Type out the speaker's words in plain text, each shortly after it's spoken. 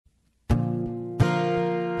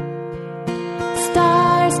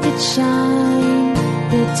stars could shine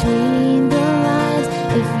between the lines.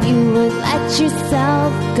 If you would let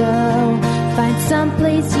yourself go, find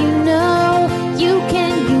someplace you know you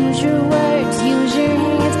can use your words, use your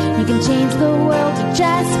hands. You can change the world,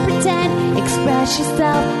 just pretend. Express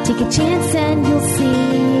yourself, take a chance, and you'll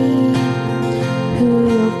see who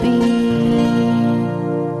you'll be.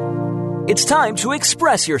 It's time to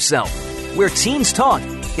express yourself, where teens talk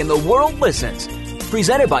and the world listens.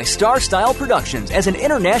 Presented by Star Style Productions as an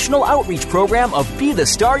international outreach program of Be the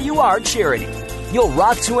Star You Are charity. You'll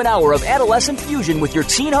rock to an hour of adolescent fusion with your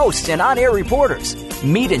teen hosts and on-air reporters.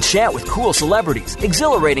 Meet and chat with cool celebrities,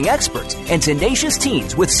 exhilarating experts, and tenacious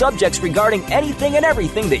teens with subjects regarding anything and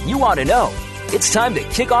everything that you want to know. It's time to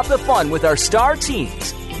kick off the fun with our star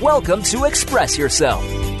teens. Welcome to Express Yourself.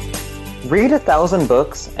 Read 1,000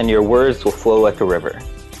 books and your words will flow like a river.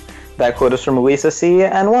 That quote is from Elisa C.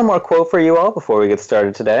 And one more quote for you all before we get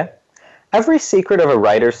started today. Every secret of a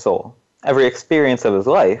writer's soul, every experience of his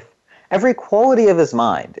life, every quality of his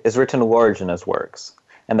mind is written large in his works.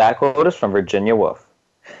 And that quote is from Virginia Woolf.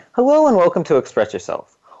 Hello and welcome to Express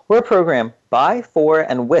Yourself. We're a program by, for,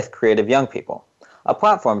 and with creative young people. A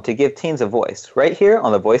platform to give teens a voice right here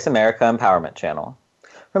on the Voice America Empowerment Channel.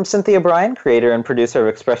 From Cynthia Bryan, creator and producer of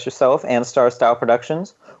Express Yourself and Star Style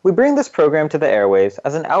Productions, we bring this program to the airways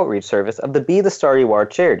as an outreach service of the Be the Star You Are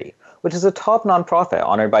charity, which is a top nonprofit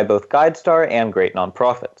honored by both GuideStar and great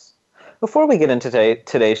nonprofits. Before we get into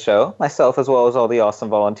today's show, myself as well as all the awesome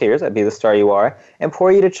volunteers at Be the Star You Are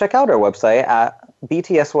implore you to check out our website at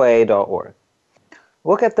btsya.org.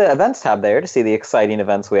 Look at the events tab there to see the exciting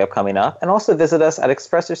events we have coming up, and also visit us at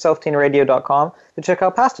expressyourselfteenradio.com to check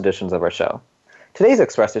out past editions of our show. Today's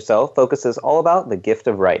Express Yourself focuses all about the gift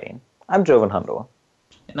of writing. I'm Jovan Hundal.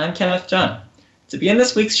 And I'm Kenneth John. To begin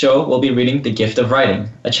this week's show, we'll be reading The Gift of Writing,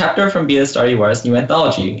 a chapter from Be the Star You Are's new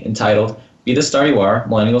anthology entitled Be the Star You Are,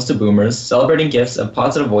 Millennials to Boomers, Celebrating Gifts of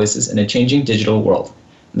Positive Voices in a Changing Digital World,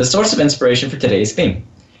 the source of inspiration for today's theme.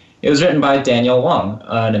 It was written by Danielle Wong,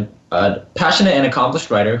 a passionate and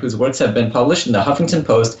accomplished writer whose works have been published in the Huffington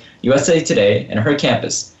Post, USA Today, and Her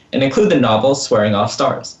Campus, and include the novel Swearing Off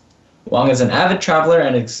Stars. Wong is an avid traveler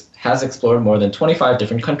and has explored more than 25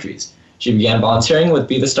 different countries. She began volunteering with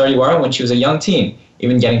Be the Star You Are when she was a young teen,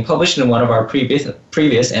 even getting published in one of our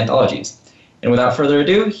previous anthologies. And without further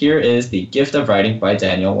ado, here is The Gift of Writing by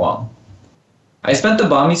Danielle Wong. I spent the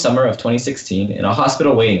balmy summer of 2016 in a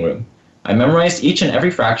hospital waiting room. I memorized each and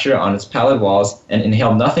every fracture on its pallid walls and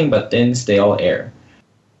inhaled nothing but thin, stale air.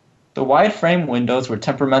 The wide-frame windows were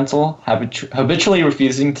temperamental, habitually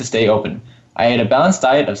refusing to stay open. I ate a balanced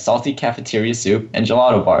diet of salty cafeteria soup and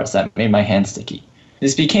gelato bars that made my hands sticky.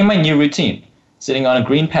 This became my new routine, sitting on a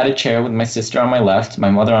green padded chair with my sister on my left, my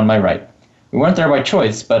mother on my right. We weren't there by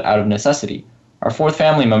choice, but out of necessity. Our fourth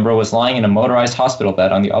family member was lying in a motorized hospital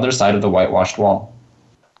bed on the other side of the whitewashed wall.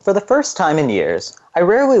 For the first time in years, I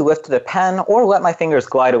rarely lifted a pen or let my fingers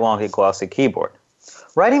glide along a glossy keyboard.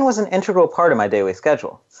 Writing was an integral part of my daily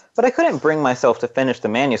schedule, but I couldn't bring myself to finish the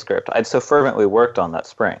manuscript I'd so fervently worked on that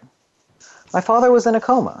spring. My father was in a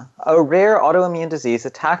coma. A rare autoimmune disease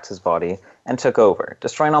attacked his body and took over,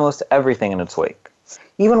 destroying almost everything in its wake.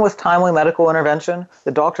 Even with timely medical intervention,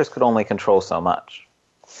 the doctors could only control so much.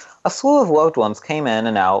 A slew of loved ones came in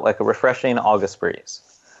and out like a refreshing August breeze.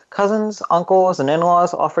 Cousins, uncles, and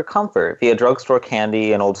in-laws offered comfort via drugstore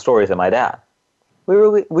candy and old stories of my dad.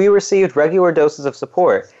 We received regular doses of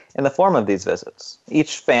support in the form of these visits,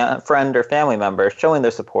 each friend or family member showing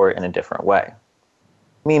their support in a different way.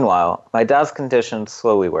 Meanwhile, my dad's condition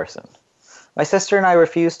slowly worsened. My sister and I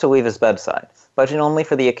refused to leave his bedside, budging only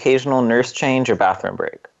for the occasional nurse change or bathroom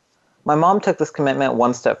break. My mom took this commitment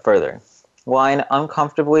one step further, lying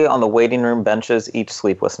uncomfortably on the waiting room benches each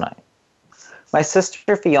sleepless night. My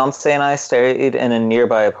sister, fiancé, and I stayed in a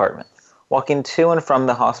nearby apartment, walking to and from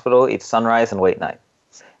the hospital each sunrise and late night.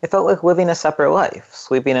 It felt like living a separate life,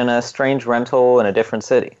 sleeping in a strange rental in a different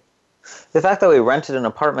city. The fact that we rented an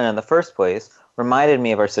apartment in the first place reminded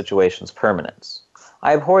me of our situation's permanence.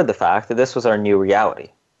 I abhorred the fact that this was our new reality,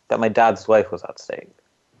 that my dad's life was at stake.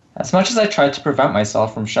 As much as I tried to prevent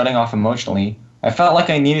myself from shutting off emotionally, I felt like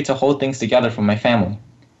I needed to hold things together from my family.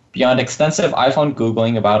 Beyond extensive iPhone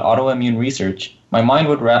Googling about autoimmune research, my mind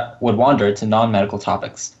would wander to non-medical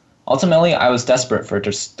topics. Ultimately, I was desperate for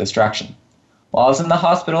distraction. While I was in the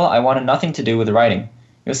hospital, I wanted nothing to do with writing.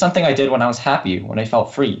 It was something I did when I was happy, when I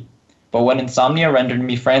felt free. But when insomnia rendered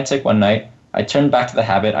me frantic one night, I turned back to the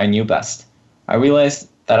habit I knew best. I realized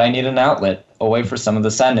that I needed an outlet, a way for some of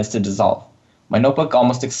the sadness to dissolve. My notebook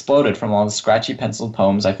almost exploded from all the scratchy penciled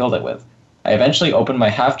poems I filled it with. I eventually opened my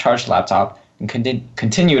half-charged laptop and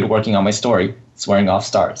continued working on my story, Swearing Off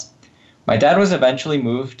Stars. My dad was eventually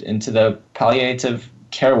moved into the palliative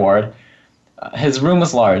care ward. His room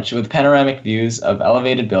was large, with panoramic views of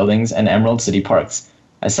elevated buildings and Emerald City parks.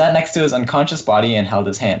 I sat next to his unconscious body and held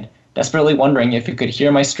his hand, desperately wondering if he could hear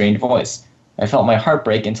my strained voice. I felt my heart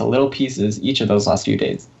break into little pieces each of those last few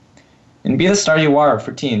days. In Be the Star You Are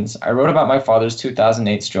for Teens, I wrote about my father's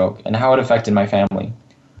 2008 stroke and how it affected my family.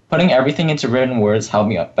 Putting everything into written words helped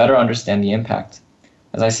me better understand the impact.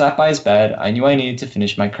 As I sat by his bed, I knew I needed to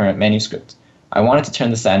finish my current manuscript. I wanted to turn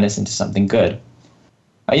the sadness into something good.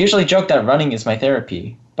 I usually joke that running is my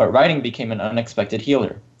therapy, but writing became an unexpected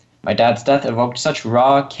healer. My dad's death evoked such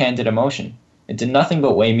raw, candid emotion. It did nothing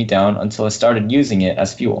but weigh me down until I started using it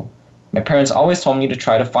as fuel. My parents always told me to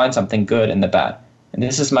try to find something good in the bad, and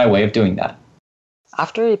this is my way of doing that.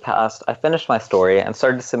 After he passed, I finished my story and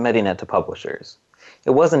started submitting it to publishers.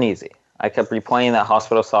 It wasn't easy. I kept replaying that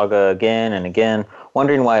hospital saga again and again,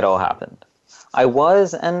 wondering why it all happened. I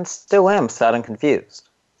was, and still am, sad and confused.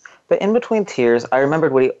 But in between tears, I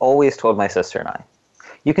remembered what he always told my sister and I.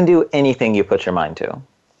 You can do anything you put your mind to.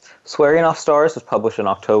 Swearing Off Stars was published in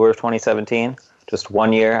October of 2017, just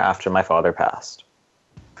 1 year after my father passed.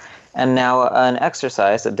 And now an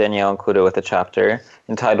exercise that Danielle included with a chapter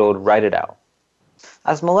entitled Write It Out.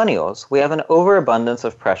 As millennials, we have an overabundance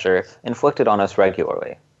of pressure inflicted on us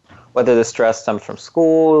regularly. Whether the stress stems from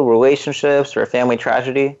school, relationships, or a family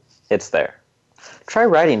tragedy, it's there. Try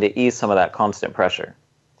writing to ease some of that constant pressure.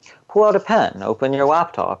 Pull out a pen, open your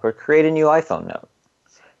laptop, or create a new iPhone note.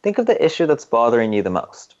 Think of the issue that's bothering you the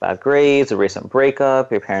most. Bad grades, a recent breakup,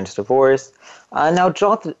 your parents' divorce. Now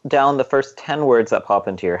jot down the first 10 words that pop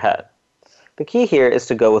into your head. The key here is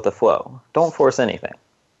to go with the flow. Don't force anything.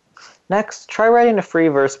 Next, try writing a free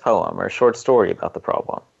verse poem or short story about the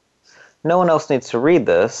problem. No one else needs to read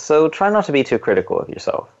this, so try not to be too critical of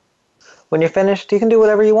yourself. When you're finished, you can do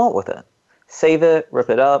whatever you want with it. Save it,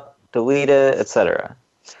 rip it up, delete it, etc.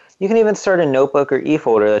 You can even start a notebook or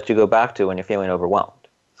e-folder that you go back to when you're feeling overwhelmed.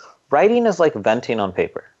 Writing is like venting on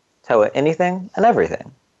paper. Tell it anything and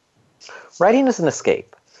everything. Writing is an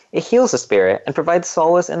escape. It heals the spirit and provides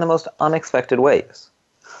solace in the most unexpected ways.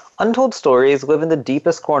 Untold stories live in the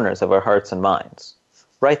deepest corners of our hearts and minds.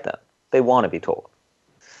 Write them. They want to be told.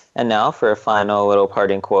 And now for a final little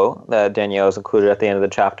parting quote that Danielle has included at the end of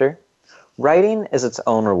the chapter. Writing is its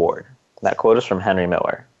own reward. That quote is from Henry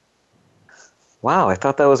Miller. Wow, I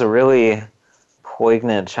thought that was a really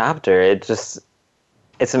poignant chapter. It's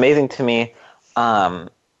amazing to me,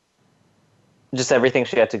 just everything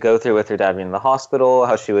she had to go through with her dad being in the hospital,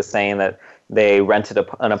 how she was saying that they rented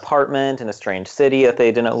an apartment in a strange city that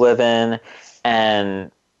they didn't live in,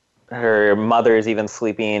 and her mother's even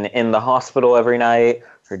sleeping in the hospital every night.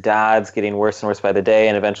 Her dad's getting worse and worse by the day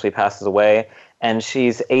and eventually passes away, and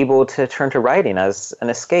she's able to turn to writing as an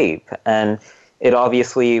escape. And it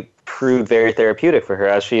obviously proved very therapeutic for her.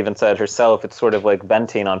 As she even said herself, it's sort of like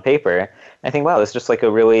venting on paper. I think, wow, it's just like a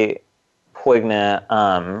really poignant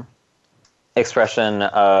expression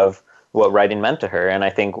of what writing meant to her, and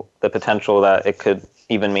I think the potential that it could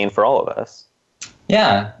even mean for all of us.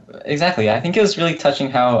 Yeah, exactly. I think it was really touching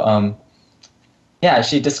how,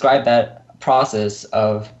 she described that process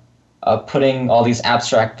of putting all these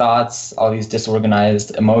abstract thoughts, all these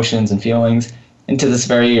disorganized emotions and feelings into this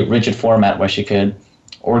very rigid format where she could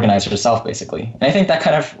organize herself, basically. And I think that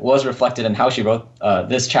kind of was reflected in how she wrote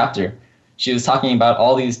this chapter. She was talking about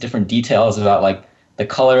all these different details about, like, the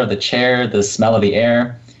color of the chair, the smell of the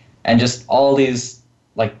air, and just all these,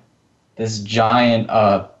 like, this giant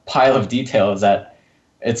pile of details that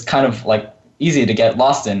it's kind of, like, easy to get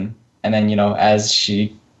lost in. And then, as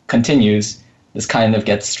she continues, this kind of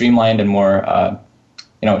gets streamlined and more,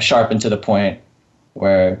 sharp and to the point,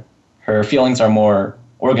 where her feelings are more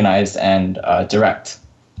organized and direct.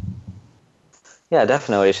 Yeah,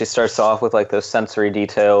 definitely. She starts off with like those sensory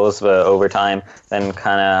details, but over time, then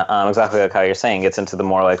kind of exactly like how you're saying, gets into the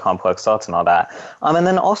more like complex thoughts and all that. And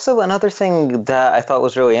then also another thing that I thought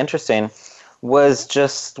was really interesting was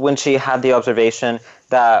just when she had the observation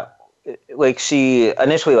that like she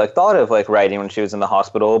initially like thought of like writing when she was in the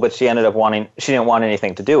hospital, but she ended up she didn't want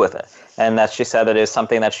anything to do with it, and that she said that it is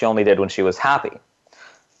something that she only did when she was happy.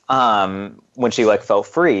 When she like felt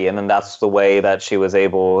free, and then that's the way that she was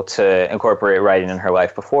able to incorporate writing in her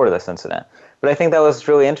life before this incident. But I think that was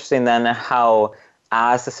really interesting then how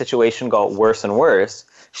as the situation got worse and worse,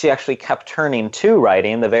 she actually kept turning to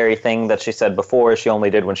writing, the very thing that she said before she only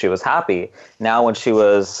did when she was happy. Now when she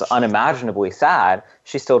was unimaginably sad,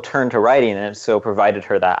 she still turned to writing, and it still provided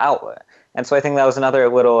her that outlet. And so I think that was another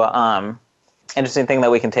little interesting thing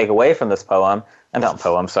that we can take away from this from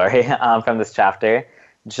this chapter,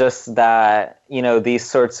 just that, these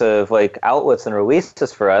sorts of like outlets and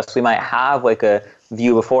releases for us, we might have like a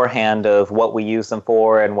view beforehand of what we use them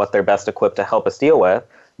for and what they're best equipped to help us deal with.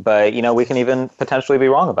 But, we can even potentially be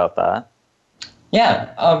wrong about that.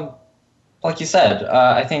 Yeah. Like you said,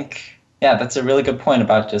 I think, that's a really good point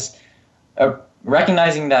about just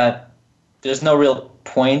recognizing that there's no real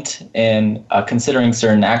point in considering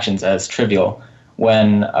certain actions as trivial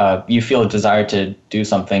when you feel a desire to do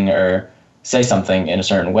something or say something in a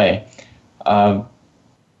certain way.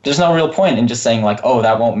 There's no real point in just saying like, oh,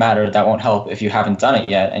 that won't matter, that won't help if you haven't done it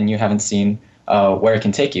yet and you haven't seen where it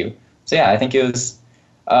can take you. So I think it was,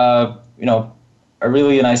 a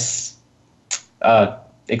really nice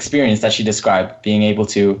experience that she described, being able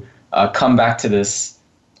to come back to this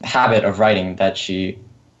habit of writing that she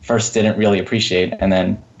first didn't really appreciate and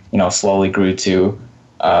then, slowly grew to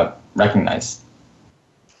recognize.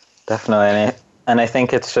 Definitely. And I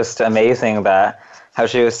think it's just amazing that how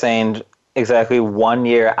she was saying exactly 1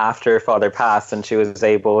 year after Father passed, and she was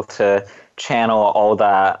able to channel all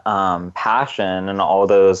that passion and all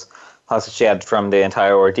those thoughts that she had from the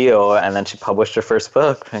entire ordeal, and then she published her first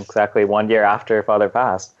book exactly 1 year after Father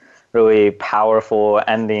passed. Really powerful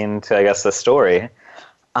ending to, I guess, the story.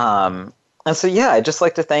 And so, I'd just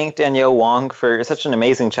like to thank Danielle Wong for such an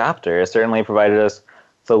amazing chapter. It certainly provided us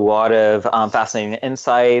with a lot of fascinating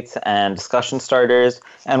insights and discussion starters,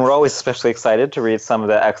 and we're always especially excited to read some of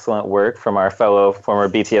the excellent work from our fellow former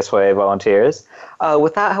BTSYA volunteers.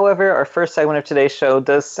 With that, however, our first segment of today's show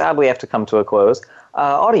does sadly have to come to a close.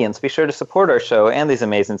 Audience, be sure to support our show and these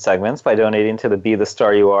amazing segments by donating to the Be the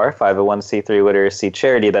Star You Are 501c3 literacy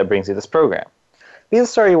charity that brings you this program. Be the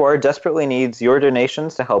Star You Are desperately needs your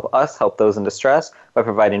donations to help us help those in distress by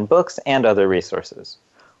providing books and other resources.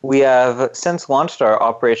 We have since launched our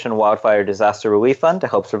Operation Wildfire Disaster Relief Fund to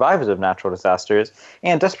help survivors of natural disasters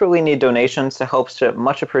and desperately need donations to help ship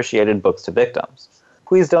much appreciated books to victims.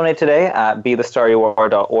 Please donate today at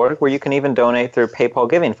BeTheStarYouAre.org, where you can even donate through PayPal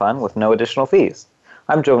Giving Fund with no additional fees.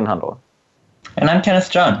 I'm Joven Hundle. And I'm Kenneth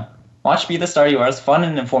John. Watch Be the Star You Are's fun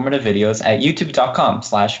and informative videos at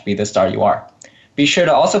youtube.com/BeTheStarYouAre. Be sure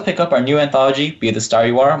to also pick up our new anthology, Be the Star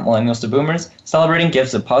You Are, Millennials to Boomers, celebrating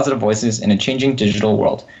gifts of positive voices in a changing digital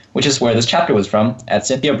world, which is where this chapter was from at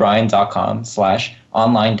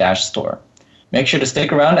cynthiabryan.com/online-store. Make sure to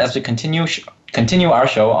stick around as we continue our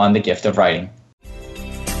show on the gift of writing.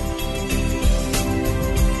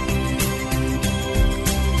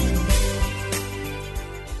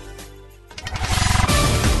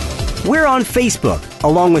 We're on Facebook,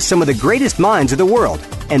 along with some of the greatest minds of the world,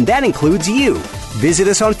 and that includes you. Visit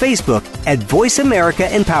us on Facebook at Voice America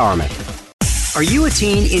Empowerment. Are you a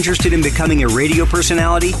teen interested in becoming a radio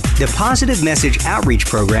personality? The Positive Message Outreach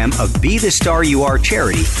Program of Be the Star You Are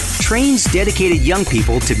charity trains dedicated young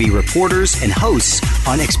people to be reporters and hosts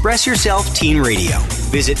on Express Yourself Teen Radio.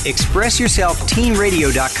 Visit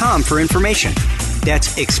ExpressYourselfTeenRadio.com for information.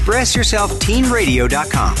 That's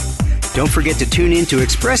ExpressYourselfTeenRadio.com. Don't forget to tune in to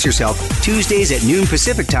Express Yourself Tuesdays at noon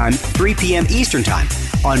Pacific Time, 3 p.m. Eastern Time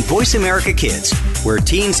on Voice America Kids, where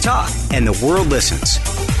teens talk and the world listens.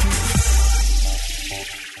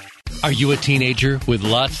 Are you a teenager with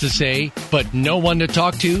lots to say, but no one to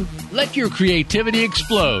talk to? Let your creativity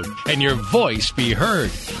explode and your voice be heard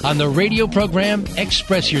on the radio program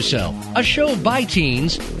Express Yourself, a show by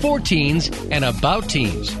teens, for teens, and about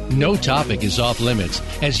teens. No topic is off limits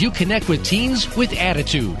as you connect with teens with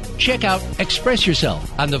attitude. Check out Express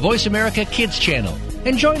Yourself on the Voice America Kids channel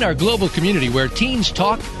and join our global community where teens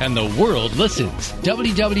talk and the world listens.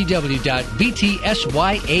 www.btsya.com.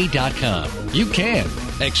 You can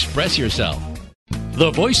express yourself.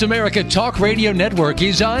 The Voice America Talk Radio Network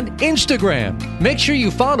is on Instagram. Make sure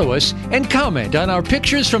you follow us and comment on our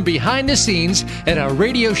pictures from behind the scenes at our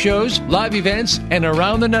radio shows, live events, and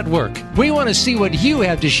around the network. We want to see what you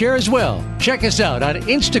have to share as well. Check us out on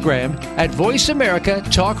Instagram at Voice America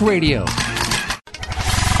Talk Radio.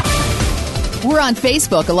 We're on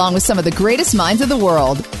Facebook along with some of the greatest minds of the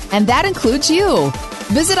world, and that includes you.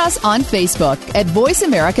 Visit us on Facebook at Voice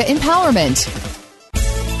America Empowerment.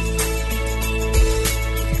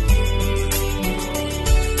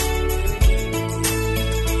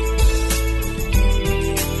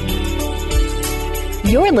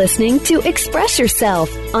 You're listening to Express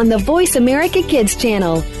Yourself on the Voice America Kids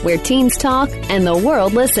channel, where teens talk and the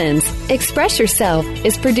world listens. Express Yourself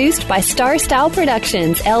is produced by Star Style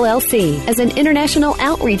Productions, LLC, as an international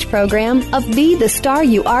outreach program of Be the Star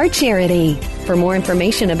You Are charity. For more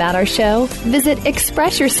information about our show, visit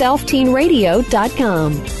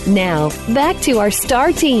ExpressYourselfTeenRadio.com. Now, back to our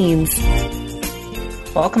Star Teens.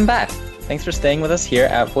 Welcome back. Thanks for staying with us here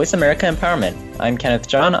at Voice America Empowerment. I'm Kenneth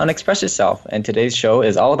John on Express Yourself, and today's show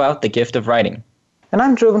is all about the gift of writing. And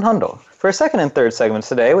I'm Jovan Hundal. For our second and third segments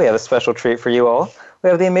today, we have a special treat for you all. We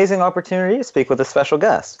have the amazing opportunity to speak with a special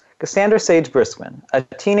guest, Cassandra Sage Briskman, a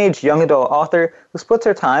teenage young adult author who splits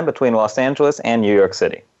her time between Los Angeles and New York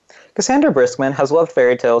City. Cassandra Briskman has loved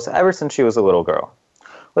fairy tales ever since she was a little girl.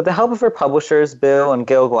 With the help of her publishers, Bill and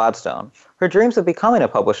Gail Gladstone, her dreams of becoming a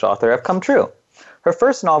published author have come true. Her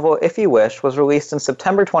first novel, If You Wish, was released in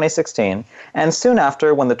September 2016, and soon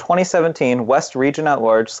after won the 2017 West Region at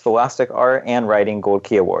Large Scholastic Art and Writing Gold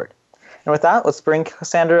Key Award. And with that, let's bring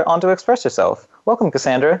Cassandra on to express herself. Welcome,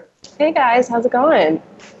 Cassandra. Hey guys, how's it going?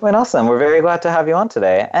 Well, awesome. We're very glad to have you on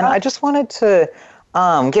today. And I just wanted to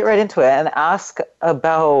get right into it and ask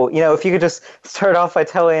about, if you could just start off by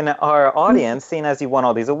telling our audience, seeing as you won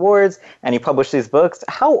all these awards and you published these books,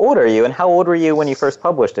 how old are you and how old were you when you first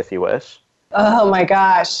published If You Wish? Oh my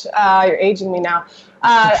gosh, you're aging me now.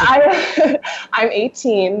 I'm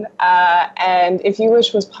 18, and If You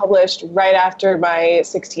Wish was published right after my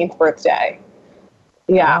 16th birthday.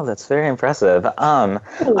 Yeah. Wow, that's very impressive. I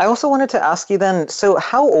also wanted to ask you then, so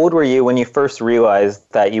how old were you when you first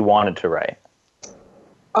realized that you wanted to write?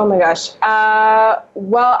 Oh my gosh.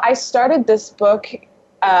 Well, I started this book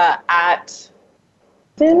at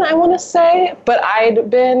then, I want to say, but I'd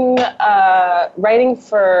been writing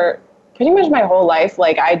for pretty much my whole life.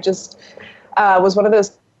 Like, I just was one of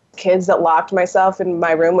those kids that locked myself in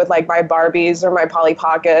my room with like my Barbies or my Polly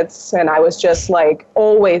Pockets, and I was just like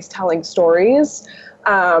always telling stories.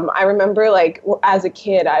 I remember like as a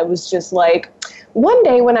kid, I was just like, one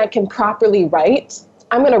day when I can properly write,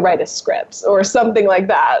 I'm going to write a script or something like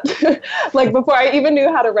that. Like before I even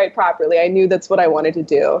knew how to write properly, I knew that's what I wanted to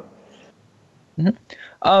do.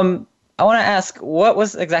 Mm-hmm. I want to ask, what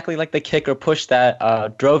was exactly like the kick or push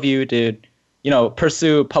that drove you to,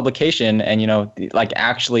 pursue publication and, like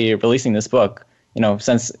actually releasing this book?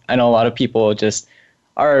 Since I know a lot of people just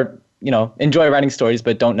are, enjoy writing stories,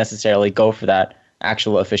 but don't necessarily go for that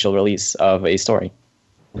actual official release of a story.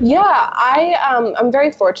 Yeah, I'm very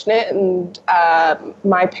fortunate, and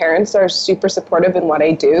my parents are super supportive in what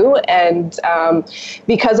I do. And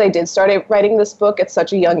because I did start writing this book at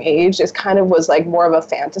such a young age, it kind of was like more of a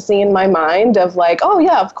fantasy in my mind of like, oh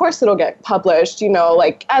yeah, of course it'll get published.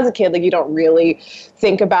 Like as a kid, like you don't really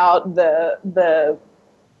think about the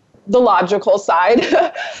logical side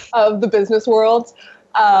of the business world,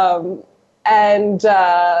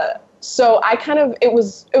 So I kind of, it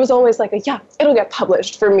was always like, yeah, it'll get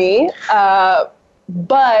published for me.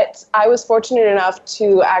 But I was fortunate enough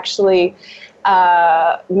to actually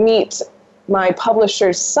meet my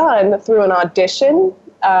publisher's son through an audition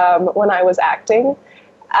when I was acting.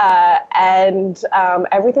 And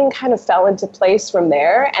everything kind of fell into place from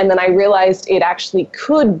there. And then I realized it actually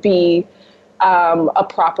could be a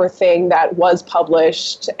proper thing that was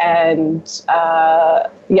published. And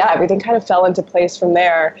everything kind of fell into place from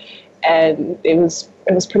there. And it was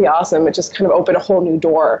pretty awesome. It just kind of opened a whole new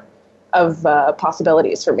door of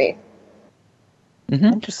possibilities for me. Mm-hmm.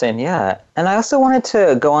 Interesting, yeah. And I also wanted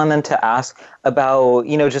to go on then to ask about,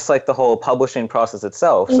 just like the whole publishing process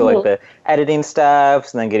itself. Mm-hmm. So like the editing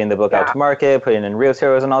steps and then getting the book out to market, putting in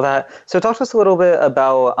retailers and all that. So talk to us a little bit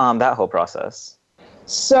about that whole process.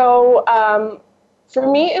 So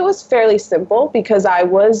for me, it was fairly simple because I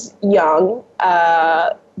was young.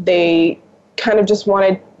 They kind of just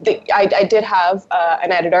wanted, I did have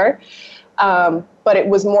an editor, but it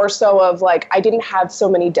was more so of like, I didn't have so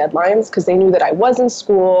many deadlines because they knew that I was in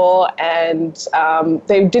school and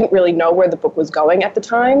they didn't really know where the book was going at the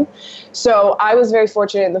time. So I was very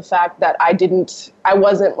fortunate in the fact that I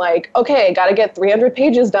wasn't like, okay, I got to get 300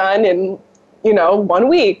 pages done in, 1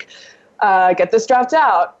 week. Get this draft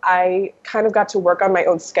out. I kind of got to work on my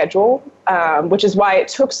own schedule, which is why it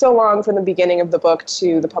took so long from the beginning of the book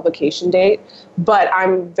to the publication date. But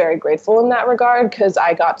I'm very grateful in that regard because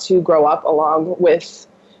I got to grow up along with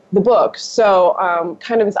the book. So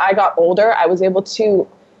kind of as I got older, I was able to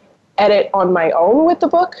edit on my own with the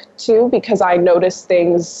book too, because I noticed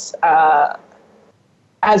things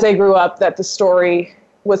as I grew up that the story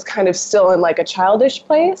was kind of still in like a childish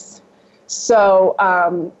place.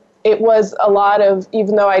 So it was a lot of,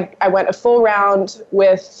 even though I went a full round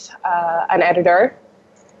with an editor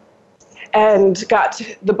and got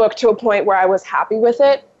the book to a point where I was happy with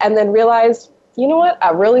it and then realized, you know what,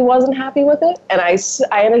 I really wasn't happy with it. And I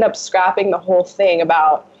ended up scrapping the whole thing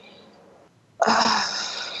about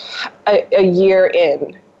a year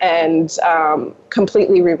in and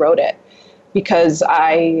completely rewrote it because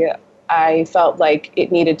I felt like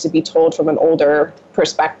it needed to be told from an older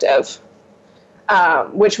perspective.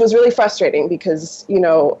 Which was really frustrating because,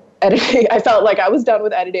 editing. I felt like I was done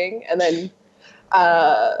with editing, and then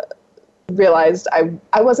realized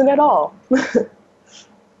I wasn't at all.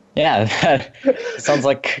 Yeah, that sounds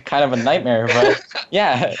like kind of a nightmare, but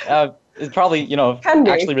yeah, it probably,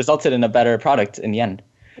 actually resulted in a better product in the end.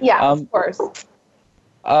 Yeah, of course.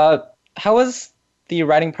 How was the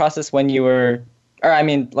writing process when you were,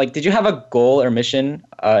 did you have a goal or mission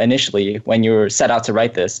initially when you were set out to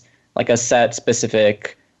write this, like a set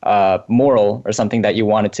specific moral or something that you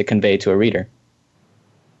wanted to convey to a reader?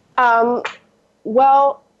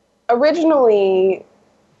 Well, originally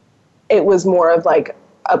it was more of like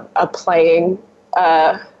a playing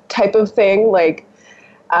type of thing. Like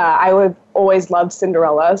I would always loved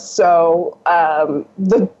Cinderella, so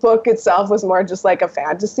the book itself was more just like a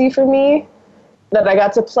fantasy for me that I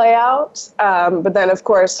got to play out. But then, of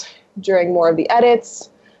course, during more of the edits,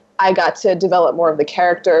 I got to develop more of the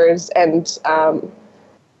characters and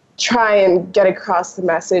try and get across the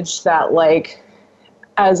message that, like,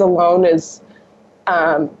 as alone as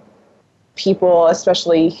people,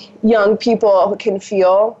 especially young people, can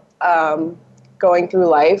feel going through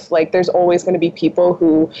life, like there's always going to be people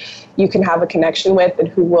who you can have a connection with and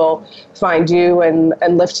who will find you and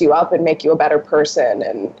lift you up and make you a better person,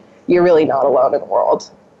 and you're really not alone in the world.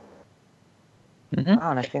 Mm-hmm. Oh,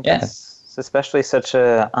 and I think that's especially such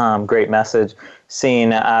a great message,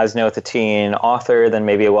 seeing as with a teen author, then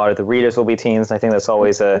maybe a lot of the readers will be teens, and I think that's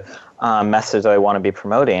always a message that I want to be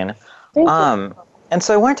promoting. Thank you. And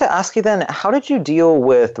so I wanted to ask you then, how did you deal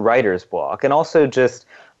with writer's block, and also just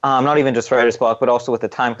not even just writer's block, but also with the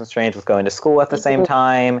time constraints with going to school at the same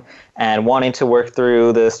time and wanting to work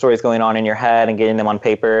through the stories going on in your head and getting them on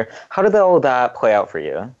paper? How did all that play out for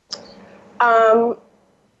you?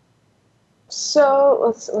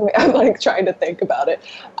 So I'm like trying to think about it.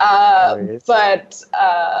 I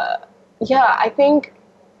think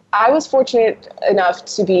I was fortunate enough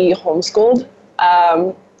to be homeschooled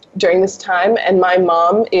during this time, and my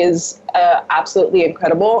mom is absolutely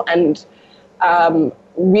incredible and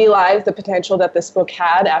realized the potential that this book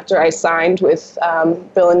had after I signed with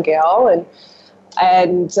Bill and Gail,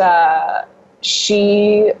 and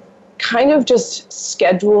she kind of just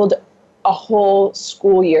scheduled a whole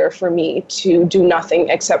school year for me to do nothing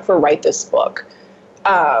except for write this book.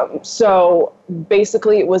 So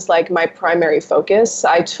basically it was like my primary focus.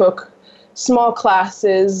 I took small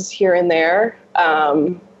classes here and there,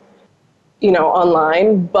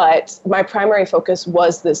 online, but my primary focus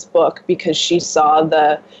was this book because she saw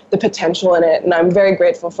the potential in it, and I'm very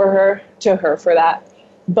grateful to her for that.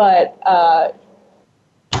 But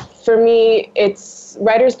for me,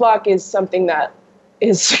 writer's block is something that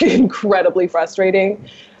is incredibly frustrating.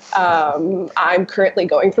 I'm currently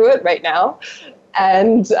going through it right now,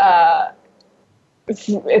 and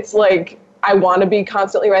it's like I want to be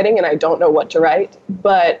constantly writing and I don't know what to write,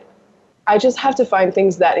 but I just have to find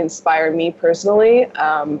things that inspire me personally.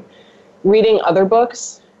 Reading other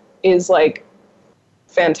books is like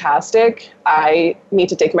fantastic. I need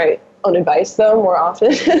to take my own advice though more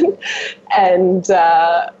often, and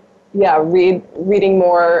reading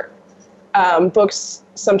more books,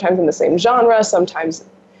 sometimes in the same genre, sometimes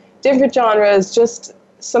different genres, just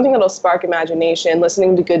something that'll spark imagination,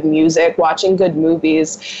 listening to good music, watching good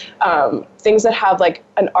movies, things that have like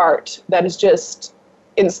an art that is just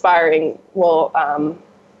inspiring.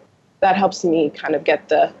 That helps me kind of get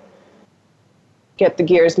the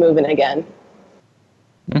gears moving again.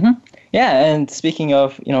 Mm-hmm. Yeah, and speaking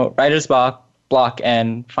of writer's block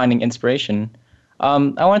and finding inspiration, I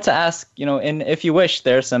wanted to ask, if you wish,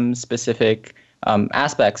 there are some specific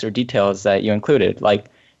aspects or details that you included. Like,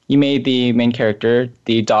 you made the main character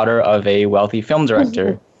the daughter of a wealthy film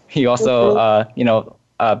director. You also,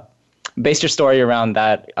 based your story around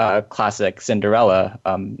that classic Cinderella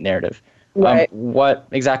narrative. Right. What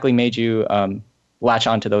exactly made you latch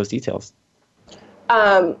on to those details?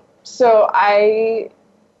 So I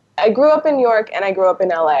grew up in New York and I grew up in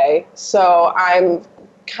LA. So I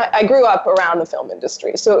grew up around the film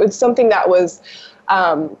industry. So it's something that was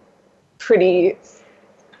pretty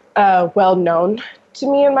well known to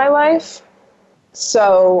me in my life.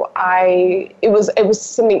 So it was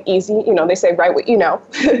something easy, they say write what you know.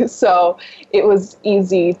 So it was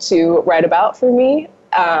easy to write about for me.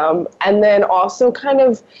 And then also kind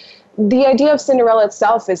of the idea of Cinderella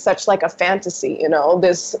itself is such like a fantasy,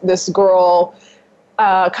 this girl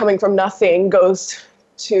coming from nothing goes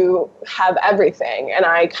to have everything. And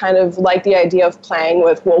I kind of like the idea of playing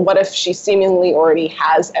with, well, what if she seemingly already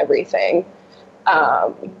has everything,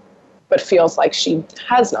 but feels like she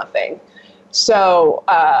has nothing? So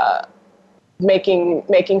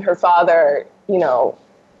making her father,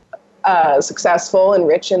 successful and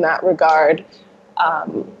rich in that regard,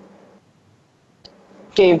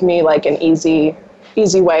 gave me like an easy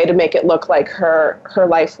way to make it look like her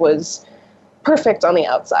life was perfect on the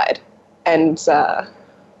outside. And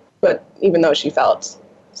but even though she felt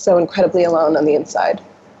so incredibly alone on the inside.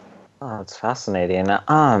 Oh, that's fascinating.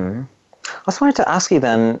 I also wanted to ask you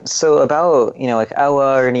then, so about, like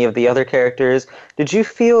Ella or any of the other characters, did you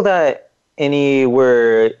feel that any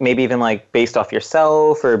were maybe even like based off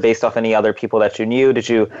yourself or based off any other people that you knew? Did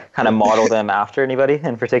you kind of model them after anybody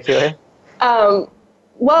in particular?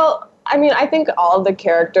 Well, I mean, I think all of the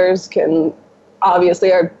characters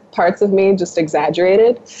obviously are parts of me, just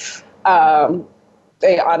exaggerated.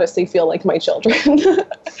 They honestly feel like my children.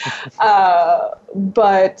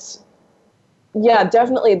 But yeah,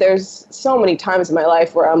 definitely there's so many times in my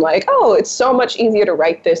life where I'm like, oh, it's so much easier to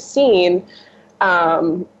write this scene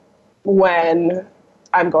when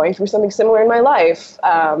I'm going through something similar in my life.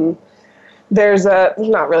 There's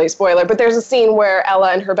not really a spoiler, but there's a scene where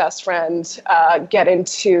Ella and her best friend get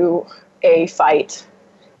into a fight.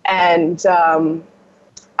 And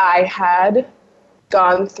I had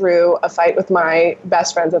gone through a fight with my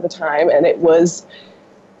best friends at the time, and it was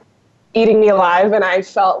eating me alive, and I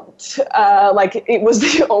felt like it was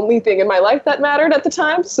the only thing in my life that mattered at the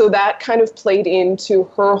time. So that kind of played into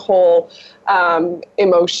her whole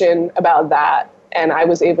emotion about that, and I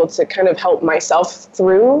was able to kind of help myself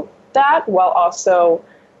through that while also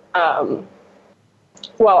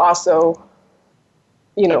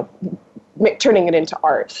turning it into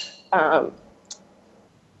art. I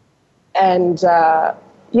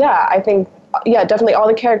think, definitely all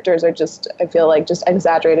the characters are I feel like just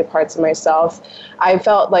exaggerated parts of myself. I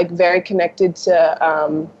felt like very connected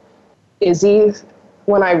to Izzy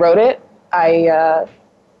when I wrote it. I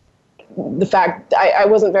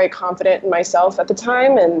wasn't very confident in myself at the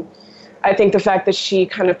time, and I think the fact that she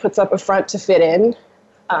kind of puts up a front to fit in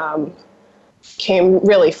came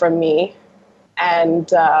really from me. And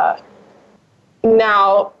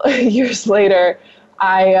now, years later,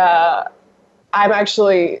 I'm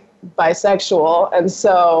actually bisexual, and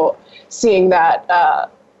so seeing that,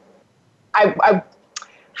 I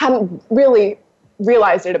hadn't really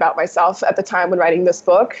realized it about myself at the time when writing this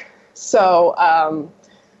book. So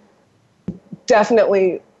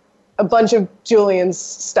definitely a bunch of Julian's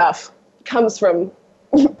stuff comes from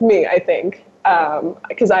me, I think,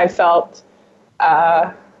 because I felt,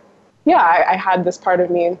 I had this part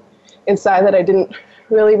of me inside that I didn't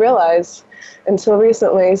really realize until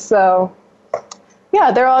recently. So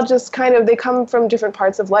yeah, they're all just they come from different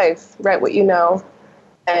parts of life, write what you know,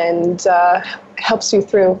 and helps you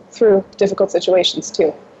through difficult situations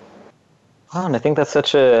too. Oh, and I think that's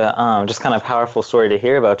such a just kind of powerful story to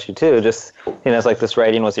hear about you too. Just, it's like this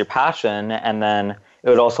writing was your passion, and then it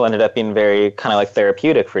would also ended up being very kind of like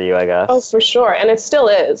therapeutic for you, I guess. Oh, for sure. And it still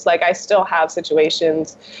is. Like, I still have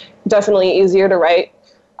situations, definitely easier to write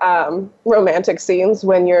romantic scenes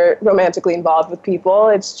when you're romantically involved with people.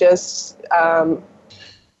 It's just,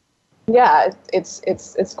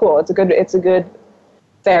 it's cool. It's a good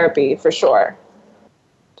therapy for sure.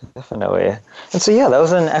 Definitely. And so, that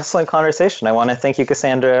was an excellent conversation. I want to thank you,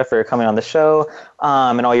 Cassandra, for coming on the show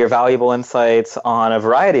and all your valuable insights on a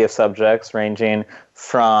variety of subjects, ranging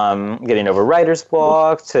from getting over writer's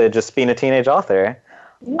block to just being a teenage author.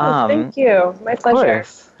 Yeah, thank you. My pleasure.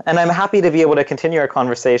 And I'm happy to be able to continue our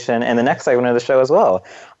conversation in the next segment of the show as well.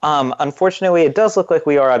 Unfortunately, it does look like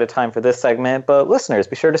we are out of time for this segment, but listeners,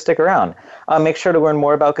 be sure to stick around. Make sure to learn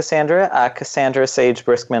more about Cassandra at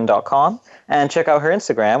CassandraSageBriskman.com and check out her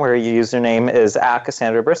Instagram, where her username is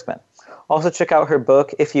 @CassandraBriskman. Also check out her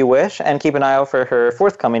book, If You Wish, and keep an eye out for her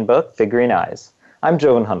forthcoming book, Big Green Eyes. I'm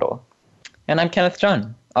Jovan Hundal. And I'm Kenneth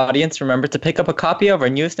John. Audience, remember to pick up a copy of our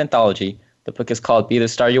newest anthology. The book is called Be the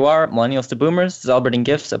Star You Are, Millennials to Boomers, Celebrating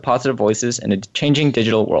Gifts of Positive Voices in a Changing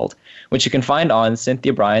Digital World, which you can find on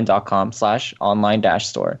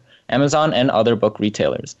CynthiaBryan.com/online-store, Amazon, and other book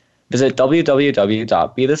retailers. Visit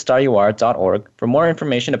www.BeTheStarYouAre.org for more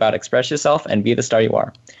information about Express Yourself and Be the Star You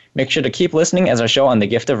Are. Make sure to keep listening as our show on the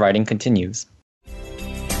gift of writing continues.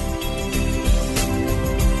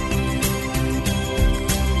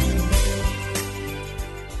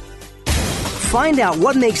 Find out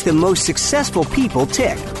what makes the most successful people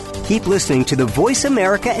tick. Keep listening to the Voice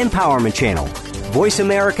America Empowerment Channel,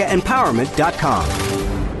 VoiceAmericaEmpowerment.com.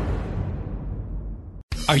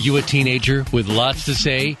 Are you a teenager with lots to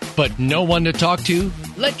say, but no one to talk to?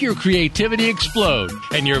 Let your creativity explode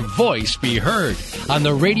and your voice be heard on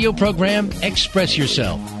the radio program Express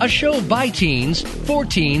Yourself, a show by teens, for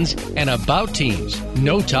teens, and about teens.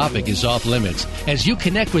 No topic is off limits as you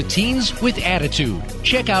connect with teens with attitude.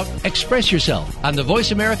 Check out Express Yourself on the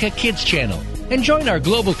Voice America Kids channel. and join our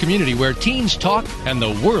global community where teens talk and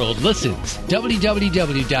the world listens.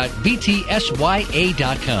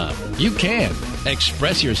 www.btsya.com. You can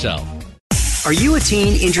express yourself. Are you a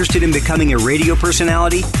teen interested in becoming a radio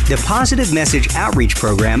personality? The Positive Message Outreach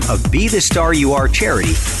Program of Be the Star You Are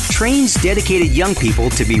charity trains dedicated young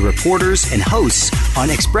people to be reporters and hosts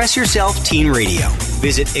on Express Yourself Teen Radio.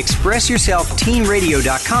 Visit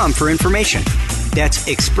expressyourselfteenradio.com for information. That's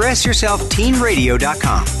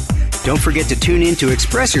expressyourselfteenradio.com. Don't forget to tune in to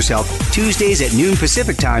Express Yourself Tuesdays at noon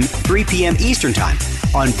Pacific Time, 3 p.m. Eastern Time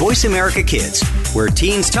on Voice America Kids, where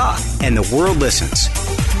teens talk and the world listens.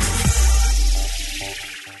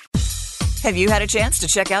 Have you had a chance to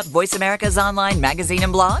check out Voice America's online magazine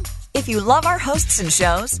and blog? If you love our hosts and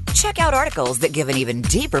shows, check out articles that give an even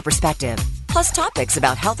deeper perspective, plus topics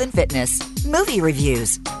about health and fitness, movie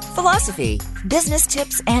reviews, philosophy, business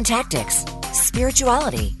tips and tactics,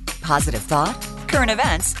 spirituality, positive thought, current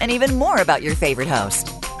events, and even more about your favorite host.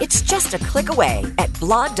 It's just a click away at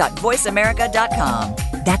blog.voiceamerica.com.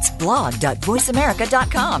 That's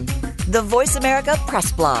blog.voiceamerica.com. The Voice America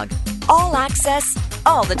Press Blog. All access,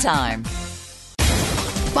 all the time.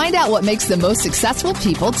 Find out what makes the most successful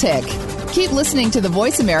people tick. Keep listening to the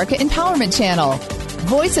Voice America Empowerment Channel.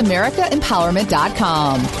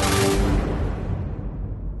 VoiceAmericaEmpowerment.com.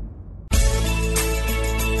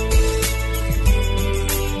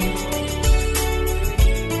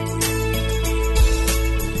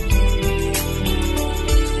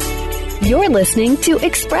 You're listening to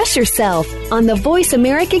Express Yourself on the Voice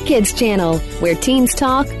America Kids channel, where teens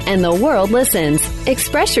talk and the world listens.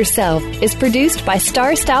 Express Yourself is produced by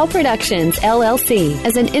Star Style Productions, LLC,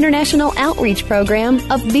 as an international outreach program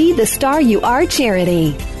of Be the Star You Are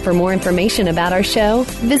charity. For more information about our show,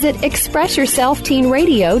 visit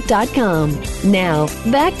expressyourselfteenradio.com. Now,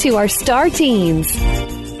 back to our star teens.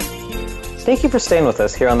 Thank you for staying with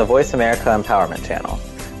us here on the Voice America Empowerment Channel.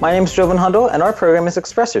 My name is Jovan Hundal, and our program is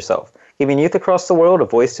Express Yourself, giving youth across the world a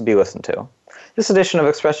voice to be listened to. This edition of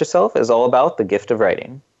Express Yourself is all about the gift of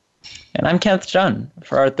writing. And I'm Kenneth Jun.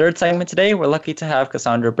 For our third segment today, we're lucky to have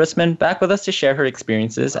Cassandra Brisman back with us to share her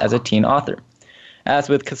experiences as a teen author. As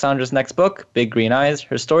with Cassandra's next book, Big Green Eyes,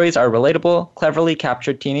 her stories are relatable, cleverly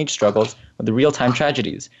captured teenage struggles with real-time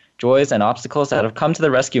tragedies, joys, and obstacles that have come to the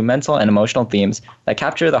rescue mental and emotional themes that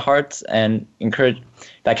capture the heart and encourage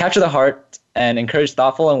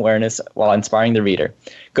thoughtful awareness while inspiring the reader.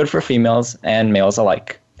 Good for females and males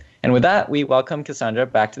alike. And with that, we welcome Cassandra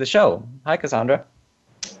back to the show. Hi, Cassandra.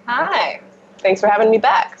 Hi. Thanks for having me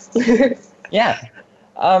back. Yeah.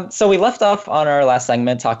 So we left off on our last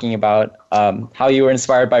segment talking about how you were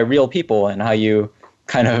inspired by real people and how you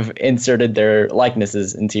kind of inserted their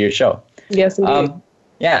likenesses into your show. Yes, indeed.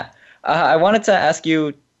 I wanted to ask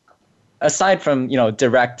you, aside from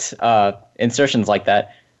direct insertions like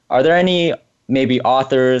that, are there any maybe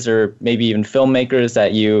authors or maybe even filmmakers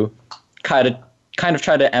that you kind of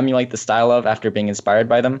try to emulate the style of after being inspired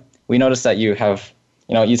by them? We noticed that you have,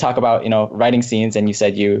 you talk about, writing scenes, and you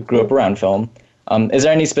said you grew up around film. Is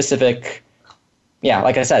there any specific,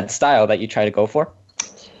 like I said, style that you try to go for?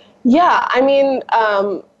 Yeah, I mean,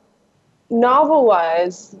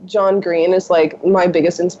 novel-wise, John Green is like my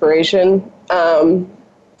biggest inspiration.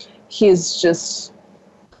 He's just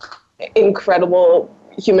incredible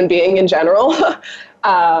human being in general.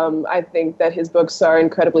 I think that his books are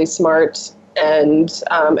incredibly smart and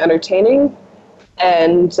entertaining,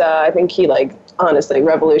 and I think he honestly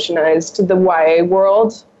revolutionized the YA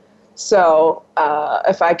world. So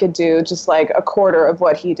if I could do just a quarter of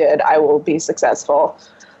what he did, I will be successful.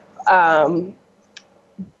 But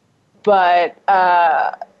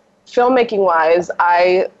filmmaking wise,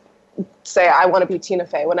 I say I want to be Tina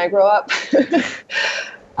Fey when I grow up.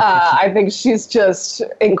 I think she's just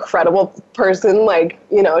incredible person.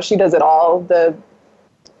 She does it all,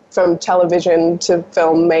 from television to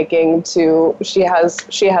filmmaking to she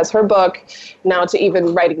has her book now to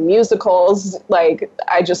even writing musicals. I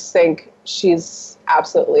just think she's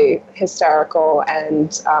absolutely hysterical,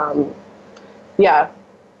 and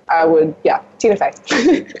Tina Fey.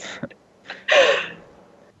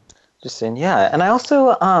 Interesting, yeah. And I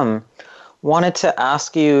also wanted to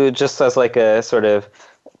ask you, just as a sort of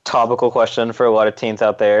topical question for a lot of teens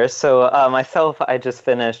out there. So myself, I just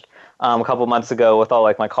finished a couple months ago with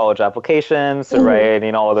all my college applications and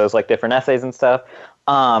writing all of those different essays and stuff.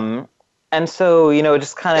 And so,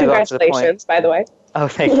 just kind of got to the point. Congratulations, by the way. Oh,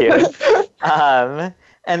 thank you.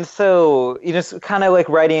 And so you just kind of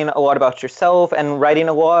writing a lot about yourself and writing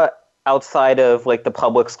a lot outside of like the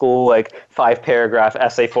public school, like 5-paragraph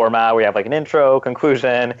essay format where you have like an intro,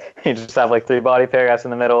 conclusion, you just have like 3 body paragraphs in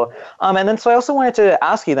the middle. And then so I also wanted to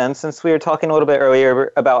ask you then, since we were talking a little bit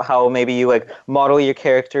earlier about how maybe you like model your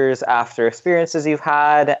characters after experiences you've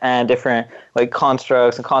had and different like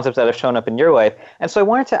constructs and concepts that have shown up in your life. And so I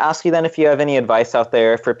wanted to ask you then if you have any advice out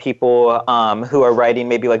there for people who are writing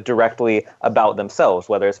maybe like directly about themselves,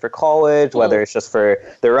 whether it's for college, whether it's just for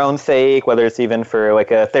their own sake, whether it's even for like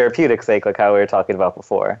a therapeutic sake, like how we were talking about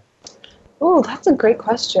before. Oh, that's a great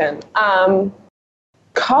question.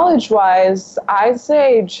 College-wise, I'd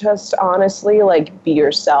say just honestly, like, be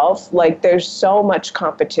yourself. Like, there's so much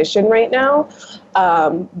competition right now,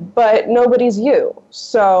 but nobody's you.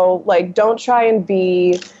 So, like, don't try and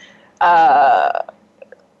be,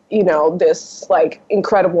 this, like,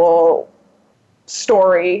 incredible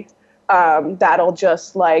story that'll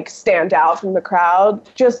just like stand out from the crowd.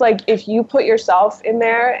 Just like if you put yourself in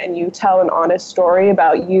there and you tell an honest story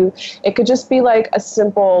about you, it could just be like a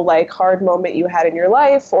simple like hard moment you had in your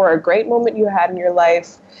life or a great moment you had in your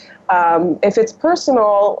life. If it's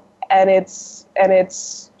personal and it's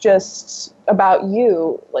just about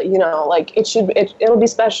you, like it'll be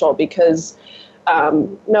special because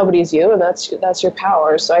nobody's you, and that's your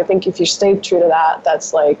power. So I think if you stay true to that,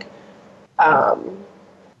 that's like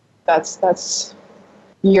that's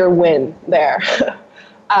your win there.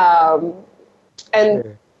 And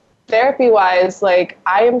sure. Therapy-wise, like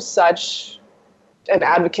I am such an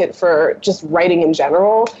advocate for just writing in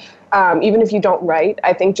general. Even if you don't write,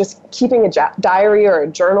 I think just keeping a diary or a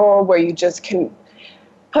journal where you just can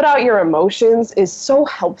put out your emotions is so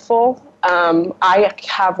helpful. I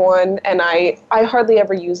have one, and I hardly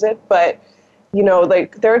ever use it, but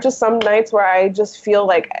like there are just some nights where I just feel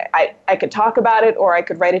like I could talk about it or I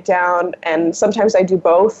could write it down, and sometimes I do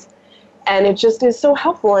both, and it just is so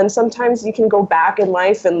helpful. And sometimes you can go back in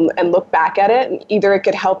life and look back at it, and either it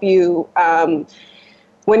could help you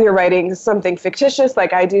when you're writing something fictitious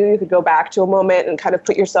like I do, you could go back to a moment and kind of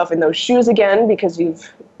put yourself in those shoes again because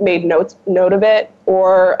you've made note of it,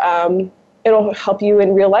 or it'll help you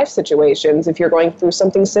in real life situations. If you're going through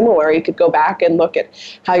something similar, you could go back and look at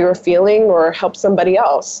how you're feeling or help somebody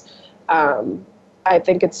else. I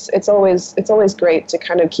think it's always great to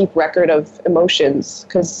kind of keep record of emotions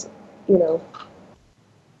because,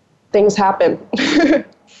 things happen.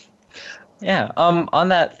 Yeah. On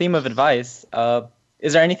that theme of advice,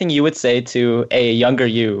 is there anything you would say to a younger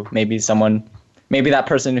you, maybe that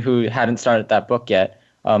person who hadn't started that book yet?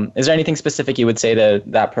 Is there anything specific you would say to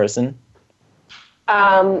that person?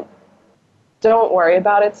 Don't worry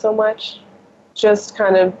about it so much. Just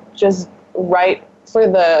write for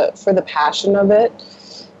the passion of it,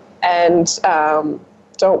 and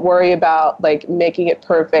don't worry about like making it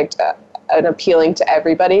perfect and appealing to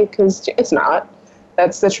everybody, because it's not.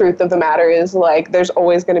 That's the truth of the matter. Is like there's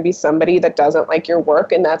always going to be somebody that doesn't like your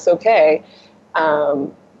work, and that's okay.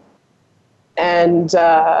 And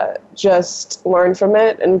just learn from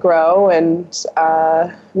it and grow and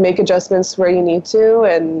make adjustments where you need to,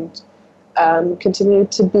 and continue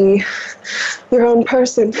to be your own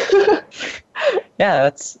person. Yeah,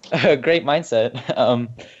 that's a great mindset.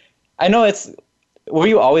 I know were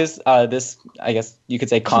you always this, I guess you could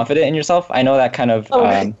say, confident in yourself? I know that kind of...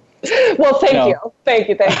 well, thank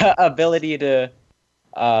you. Ability to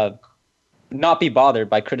not be bothered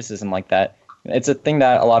by criticism like that. It's a thing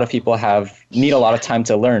that a lot of people need a lot of time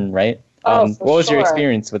to learn, right? What was your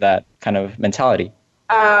experience with that kind of mentality?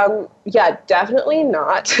 Yeah, definitely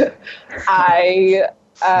not. I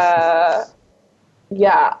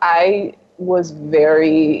was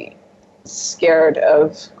very scared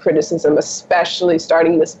of criticism, especially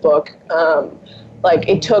starting this book. Like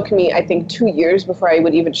it took me, I think, 2 years before I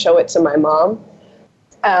would even show it to my mom.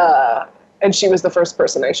 And she was the first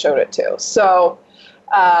person I showed it to. So,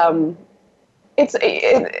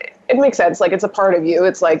 it makes sense. Like it's a part of you.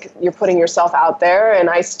 It's like you're putting yourself out there, and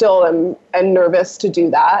I still am nervous to do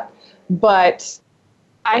that. But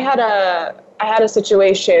I had a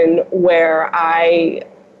situation where I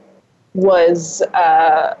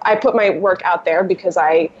put my work out there because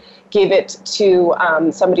I gave it to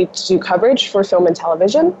somebody to do coverage for film and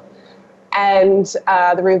television. And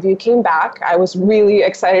the review came back. I was really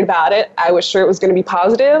excited about it. I was sure it was going to be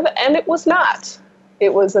positive, and it was not.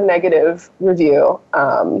 It was a negative review.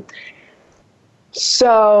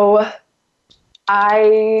 So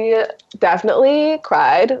I definitely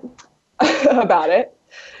cried about it.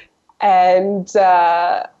 And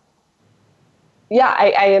I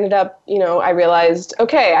ended up, I realized,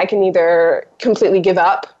 okay, I can either completely give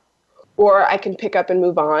up or I can pick up and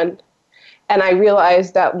move on. And I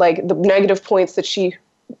realized that like the negative points that she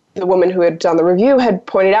the woman who had done the review had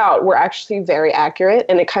pointed out were actually very accurate,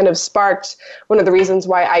 and it kind of sparked one of the reasons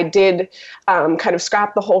why I did kind of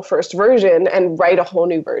scrap the whole first version and write a whole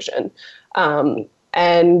new version. I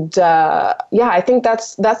think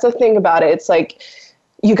that's the thing about it. It's like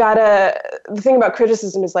the thing about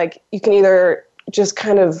criticism is like you can either just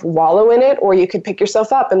kind of wallow in it, or you could pick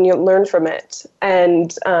yourself up and you learn from it.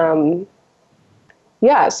 And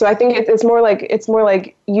so I think it's more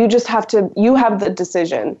like you just have the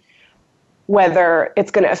decision whether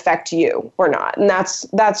it's going to affect you or not, and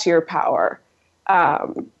that's your power.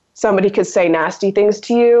 Somebody could say nasty things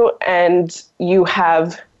to you, and you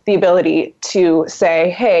have the ability to say,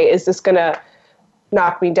 "Hey, is this going to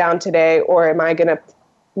knock me down today, or am I going to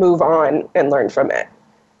move on and learn from it?"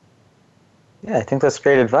 Yeah, I think that's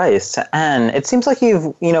great advice. And it seems like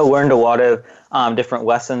you've, learned a lot of different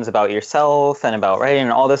lessons about yourself and about writing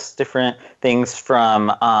and all this different things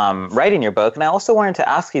from writing your book. And I also wanted to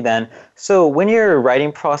ask you then, so when your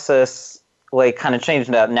writing process kind of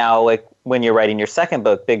changed up now, when you're writing your second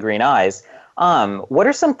book, Big Green Eyes, what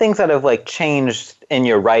are some things that have changed in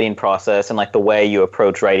your writing process and the way you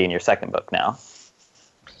approach writing your second book now?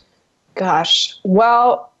 Gosh,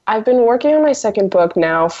 well, I've been working on my second book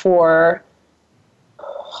now for...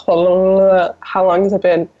 how long has it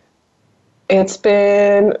been? It's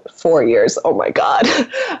been 4 years. Oh my God.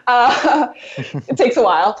 It takes a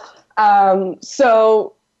while.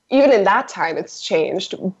 So even in that time, it's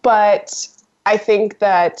changed. But I think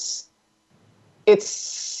that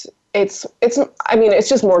it's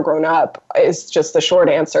just more grown up is just the short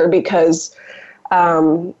answer, because,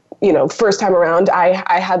 first time around,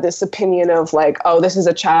 I had this opinion of this is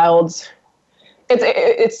a child's,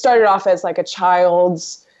 it started off as a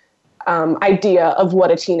child's idea of what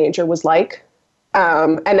a teenager was like.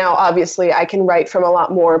 And now obviously I can write from a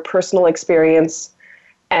lot more personal experience,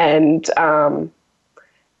 and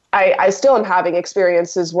I still am having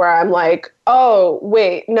experiences where I'm like, oh,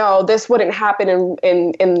 wait, no, this wouldn't happen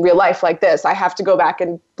in real life like this. I have to go back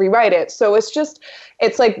and rewrite it. So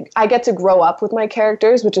it's like I get to grow up with my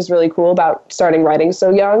characters, which is really cool about starting writing so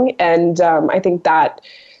young. And I think that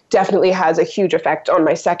definitely has a huge effect on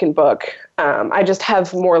my second book. I just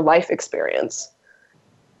have more life experience.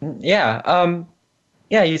 Yeah.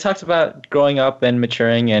 You talked about growing up and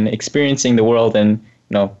maturing and experiencing the world in,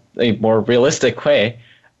 a more realistic way.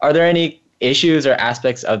 Are there any issues or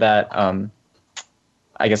aspects of that,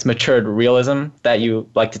 matured realism that you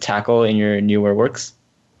like to tackle in your newer works?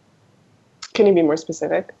 Can you be more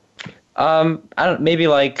specific? Maybe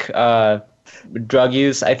drug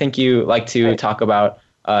use. I think you like to talk about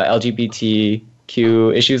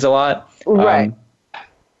LGBTQ issues a lot. Right.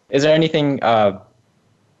 Is there anything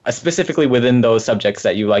specifically within those subjects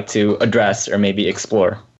that you like to address or maybe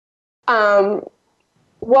explore?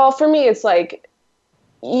 Well, for me, it's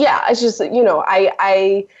it's just,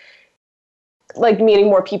 I like meeting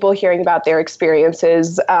more people, hearing about their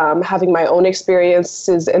experiences, having my own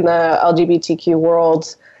experiences in the LGBTQ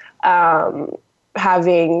world,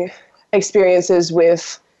 having experiences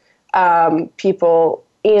with people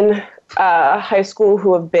in high school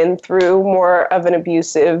who have been through more of an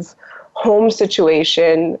abusive home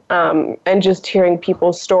situation, and just hearing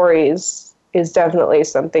people's stories is definitely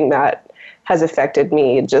something that has affected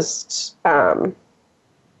me. Just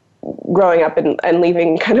growing up and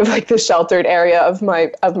leaving kind of the sheltered area of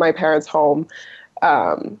my parents' home,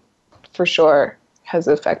 for sure has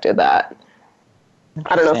affected that.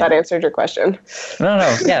 I don't know if that answered your question. No.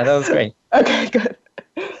 Yeah, that was great. Okay, good.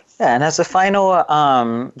 Yeah, and as a final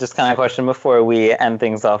just kind of question before we end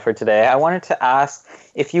things off for today, I wanted to ask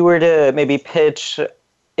if you were to maybe pitch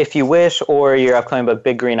If You Wish or your upcoming book,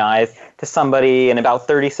 Big Green Eyes, to somebody in about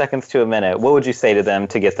 30 seconds to a minute, what would you say to them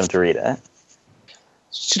to get them to read it?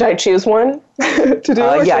 Should I choose one to do?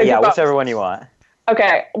 Yeah, whichever one you want.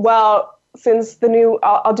 Okay, well, since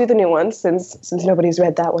I'll do the new one since nobody's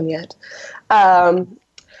read that one yet.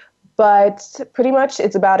 But pretty much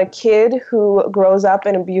it's about a kid who grows up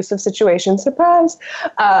in an abusive situation, surprise,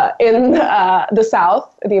 in the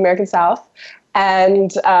South, the American South.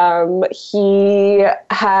 And he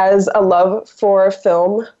has a love for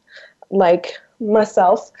film like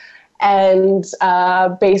myself, and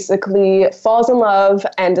basically falls in love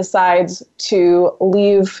and decides to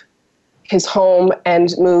leave his home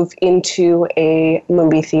and move into a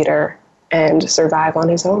movie theater and survive on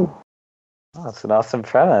his own. Oh, that's an awesome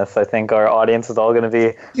premise. I think our audience is all going to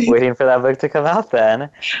be waiting for that book to come out then.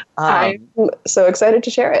 I'm so excited to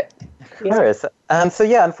share it. Of course.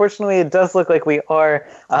 Unfortunately, it does look like we are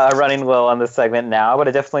running low on this segment now, but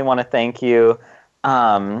I definitely want to thank you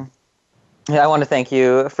Yeah, I want to thank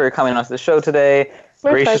you for coming onto the show today, My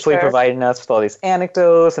graciously pleasure. providing us with all these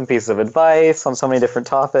anecdotes and pieces of advice on so many different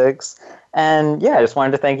topics. And yeah, I just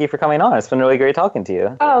wanted to thank you for coming on. It's been really great talking to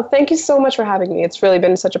you. Oh, thank you so much for having me. It's really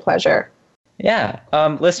been such a pleasure. Yeah.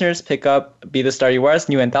 Listeners, pick up Be the Star You Are's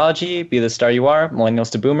new anthology, Be the Star You Are, Millennials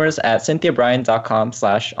to Boomers, at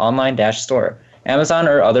cynthiabryan.com/online-store, Amazon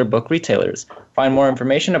or other book retailers. Find more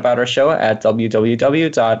information about our show at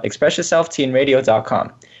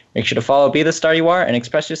www.expressyourselfteenradio.com. Make sure to follow Be the Star You Are and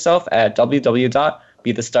express yourself at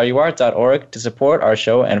www.bethestaryouare.org to support our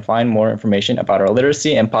show and find more information about our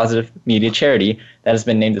literacy and positive media charity that has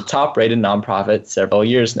been named the top-rated nonprofit several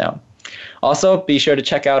years now. Also, be sure to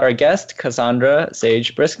check out our guest, Cassandra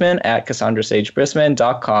Sage Briskman, at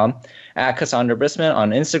CassandraSageBriskman.com, at Cassandra Briskman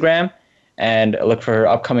on Instagram, and look for her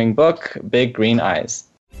upcoming book, Big Green Eyes.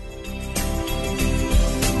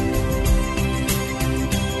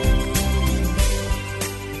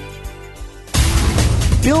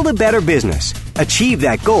 Build a better business. Achieve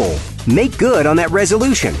that goal. Make good on that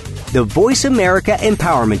resolution. The Voice America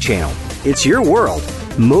Empowerment Channel. It's your world.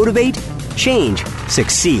 Motivate, change,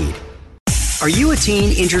 succeed. Are you a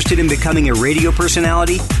teen interested in becoming a radio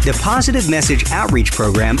personality? The Positive Message Outreach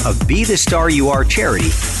Program of Be the Star You Are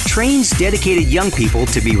charity trains dedicated young people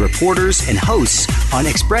to be reporters and hosts on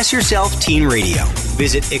Express Yourself Teen Radio.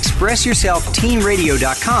 Visit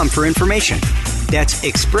expressyourselfteenradio.com for information. That's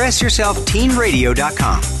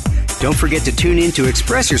expressyourselfteenradio.com. Don't forget to tune in to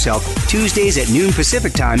Express Yourself Tuesdays at noon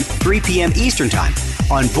Pacific Time, 3 p.m. Eastern Time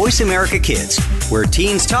on Voice America Kids, where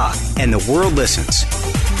teens talk and the world listens.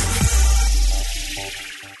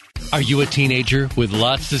 Are you a teenager with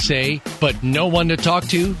lots to say, but no one to talk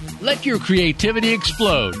to? Let your creativity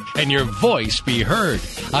explode and your voice be heard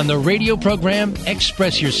on the radio program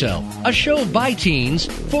Express Yourself, a show by teens,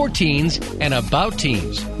 for teens, and about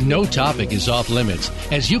teens. No topic is off limits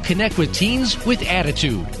as you connect with teens with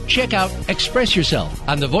attitude. Check out Express Yourself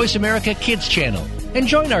on the Voice America Kids channel and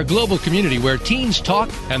join our global community where teens talk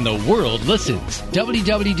and the world listens.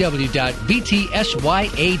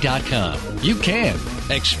 www.btsya.com. You can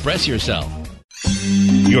express yourself.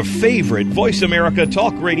 Your favorite Voice America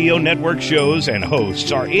Talk Radio Network shows and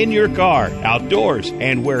hosts are in your car, outdoors,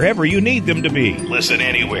 and wherever you need them to be. Listen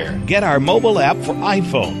anywhere. Get our mobile app for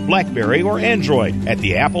iPhone, BlackBerry, or Android at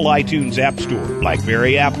the Apple iTunes App Store,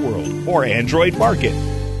 BlackBerry App World, or Android Market.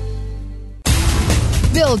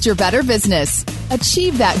 Build your better business.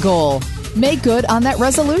 Achieve that goal. Make good on that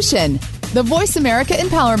resolution. The Voice America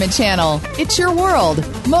Empowerment Channel. It's your world.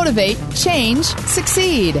 Motivate, change,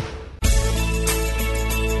 succeed.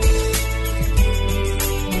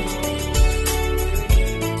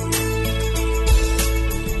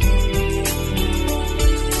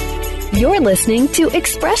 You're listening to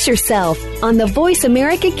Express Yourself on the Voice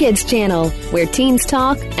America Kids channel, where teens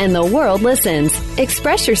talk and the world listens.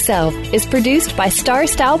 Express Yourself is produced by Star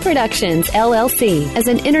Style Productions, LLC, as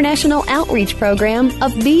an international outreach program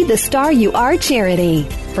of Be the Star You Are charity.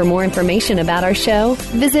 For more information about our show,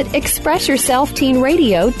 visit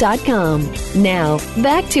expressyourselfteenradio.com. Now,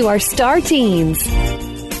 back to our star teens.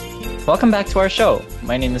 Welcome back to our show.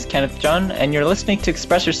 My name is Kenneth John, and you're listening to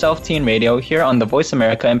Express Yourself Teen Radio here on the Voice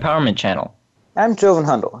America Empowerment Channel. I'm Jovan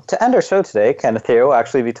Hundle. To end our show today, Kenneth here will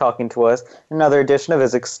actually be talking to us in another edition of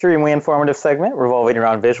his extremely informative segment revolving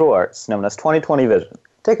around visual arts, known as 2020 Vision.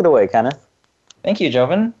 Take it away, Kenneth. Thank you,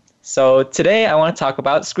 Jovan. So today I want to talk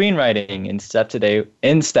about screenwriting in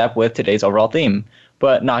step with today's overall theme.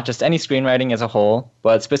 But not just any screenwriting as a whole,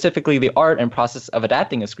 but specifically the art and process of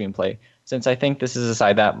adapting a screenplay, since I think this is a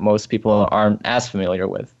side that most people aren't as familiar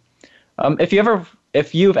with. If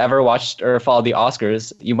you've ever watched or followed the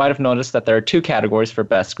Oscars, you might have noticed that there are two categories for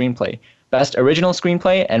Best Screenplay: Best Original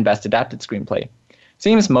Screenplay and Best Adapted Screenplay.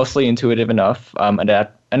 Seems mostly intuitive enough. An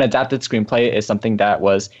adapted screenplay is something that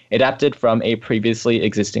was adapted from a previously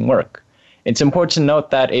existing work. It's important to note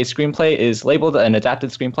that a screenplay is labeled an adapted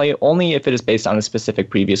screenplay only if it is based on a specific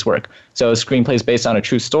previous work. So screenplays based on a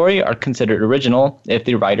true story are considered original if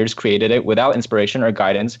the writers created it without inspiration or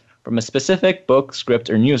guidance from a specific book, script,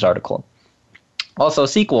 or news article. Also,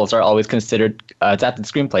 sequels are always considered adapted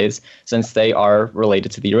screenplays since they are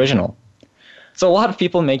related to the original. So a lot of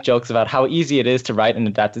people make jokes about how easy it is to write an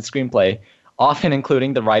adapted screenplay, often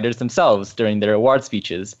including the writers themselves during their award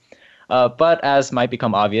speeches. But as might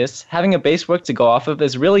become obvious, having a base work to go off of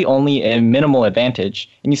is really only a minimal advantage,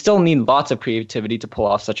 and you still need lots of creativity to pull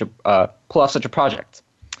off such a project.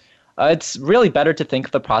 It's really better to think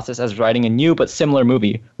of the process as writing a new but similar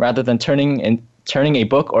movie rather than turning a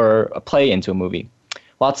book or a play into a movie.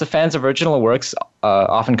 Lots of fans of original works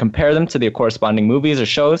often compare them to the corresponding movies or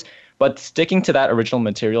shows, but sticking to that original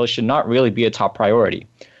material should not really be a top priority.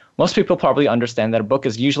 Most people probably understand that a book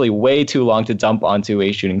is usually way too long to dump onto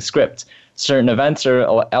a shooting script. Certain events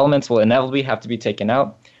or elements will inevitably have to be taken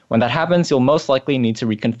out. When that happens, you'll most likely need to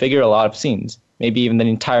reconfigure a lot of scenes, maybe even the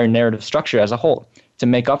entire narrative structure as a whole, to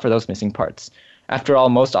make up for those missing parts. After all,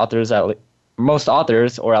 most authors,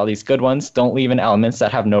 or at least good ones, don't leave in elements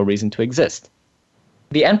that have no reason to exist.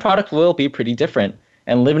 The end product will be pretty different,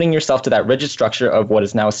 and limiting yourself to that rigid structure of what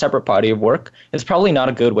is now a separate body of work is probably not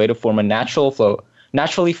a good way to form a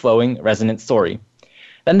naturally flowing, resonant story.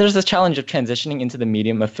 Then there's the challenge of transitioning into the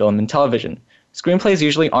medium of film and television. Screenplays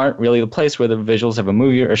usually aren't really the place where the visuals of a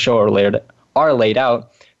movie or show are laid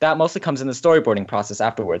out. That mostly comes in the storyboarding process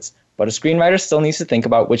afterwards. But a screenwriter still needs to think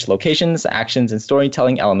about which locations, actions, and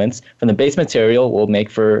storytelling elements from the base material will make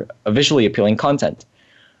for a visually appealing content.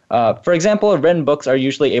 For example, written books are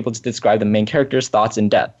usually able to describe the main character's thoughts in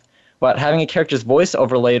depth. But having a character's voice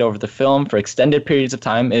overlaid over the film for extended periods of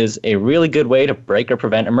time is a really good way to break or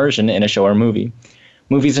prevent immersion in a show or movie.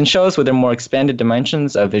 Movies and shows with their more expanded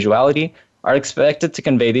dimensions of visuality are expected to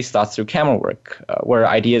convey these thoughts through camera work, where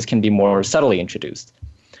ideas can be more subtly introduced.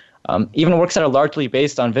 Even works that are largely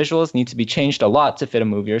based on visuals need to be changed a lot to fit a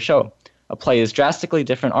movie or show. A play is drastically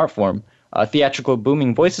different art form. Theatrical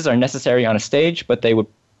booming voices are necessary on a stage, but they would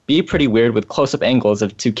be pretty weird with close-up angles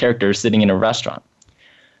of two characters sitting in a restaurant.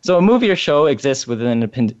 So a movie or show exists within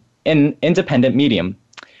an independent medium,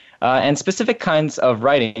 and specific kinds of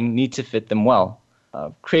writing need to fit them well.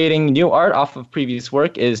 Creating new art off of previous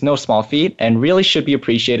work is no small feat and really should be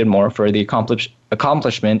appreciated more for the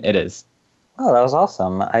accomplishment it is. Oh, that was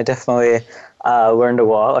awesome. I definitely learned a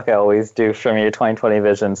lot, like I always do from your 2020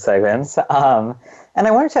 Vision segments. And I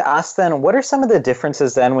wanted to ask then, what are some of the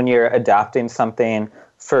differences then when you're adapting something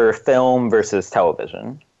for film versus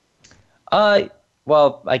television?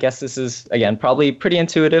 Well, I guess this is, again, probably pretty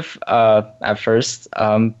intuitive at first.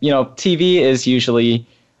 TV is usually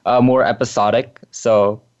more episodic,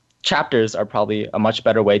 so chapters are probably a much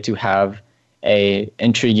better way to have a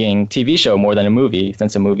intriguing TV show more than a movie,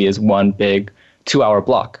 since a movie is one big 2-hour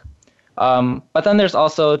block. But then there's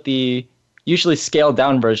also the usually scaled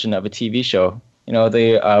down version of a TV show.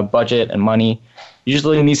 The budget and money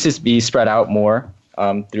usually needs to be spread out more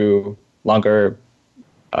through longer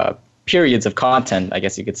periods of content, I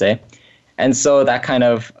guess you could say. And so that kind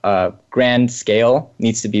of grand scale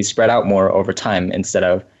needs to be spread out more over time instead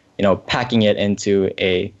of, packing it into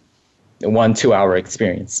a 1-2 hour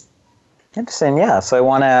experience. Interesting, yeah. So I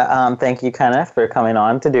want to thank you, Kenneth, for coming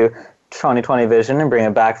on to do 2020 Vision and bring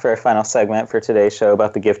it back for our final segment for today's show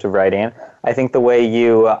about the gift of writing. I think the way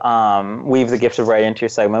you weave the gift of writing into your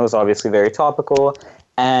segment was obviously very topical,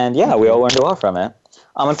 and yeah, we all learned a lot from it.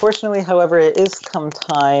 Unfortunately, however, it is come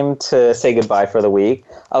time to say goodbye for the week.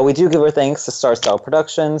 We do give our thanks to Star Style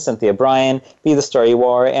Productions, Cynthia Bryan, Be the Star You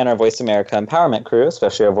Are, and our Voice America Empowerment crew,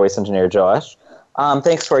 especially our voice engineer, Josh.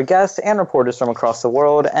 Thanks to our guests and reporters from across the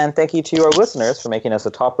world, and thank you to our listeners for making us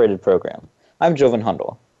a top-rated program. I'm Jovan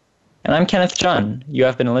Hundal. And I'm Kenneth John. You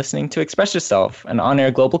have been listening to Express Yourself, an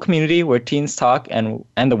on-air global community where teens talk and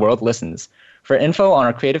the world listens. For info on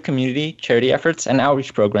our creative community, charity efforts, and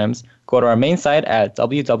outreach programs, go to our main site at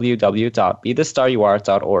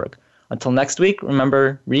www.bethestaryouare.org. Until next week,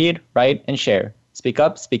 remember, read, write, and share. Speak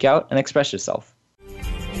up, speak out, and express yourself.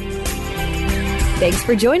 Thanks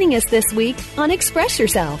for joining us this week on Express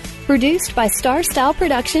Yourself, produced by Star Style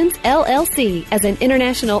Productions, LLC, as an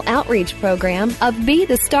international outreach program of Be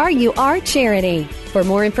the Star You Are charity. For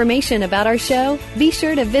more information about our show, be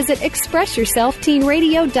sure to visit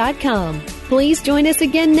ExpressYourselfTeenRadio.com. Please join us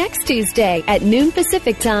again next Tuesday at noon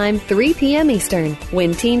Pacific Time, 3 p.m. Eastern,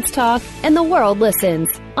 when teens talk and the world listens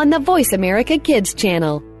on the Voice America Kids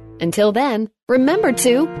channel. Until then, remember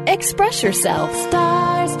to express yourself.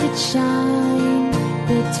 Stars could shine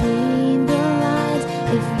between the lines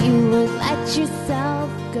if you would let yourself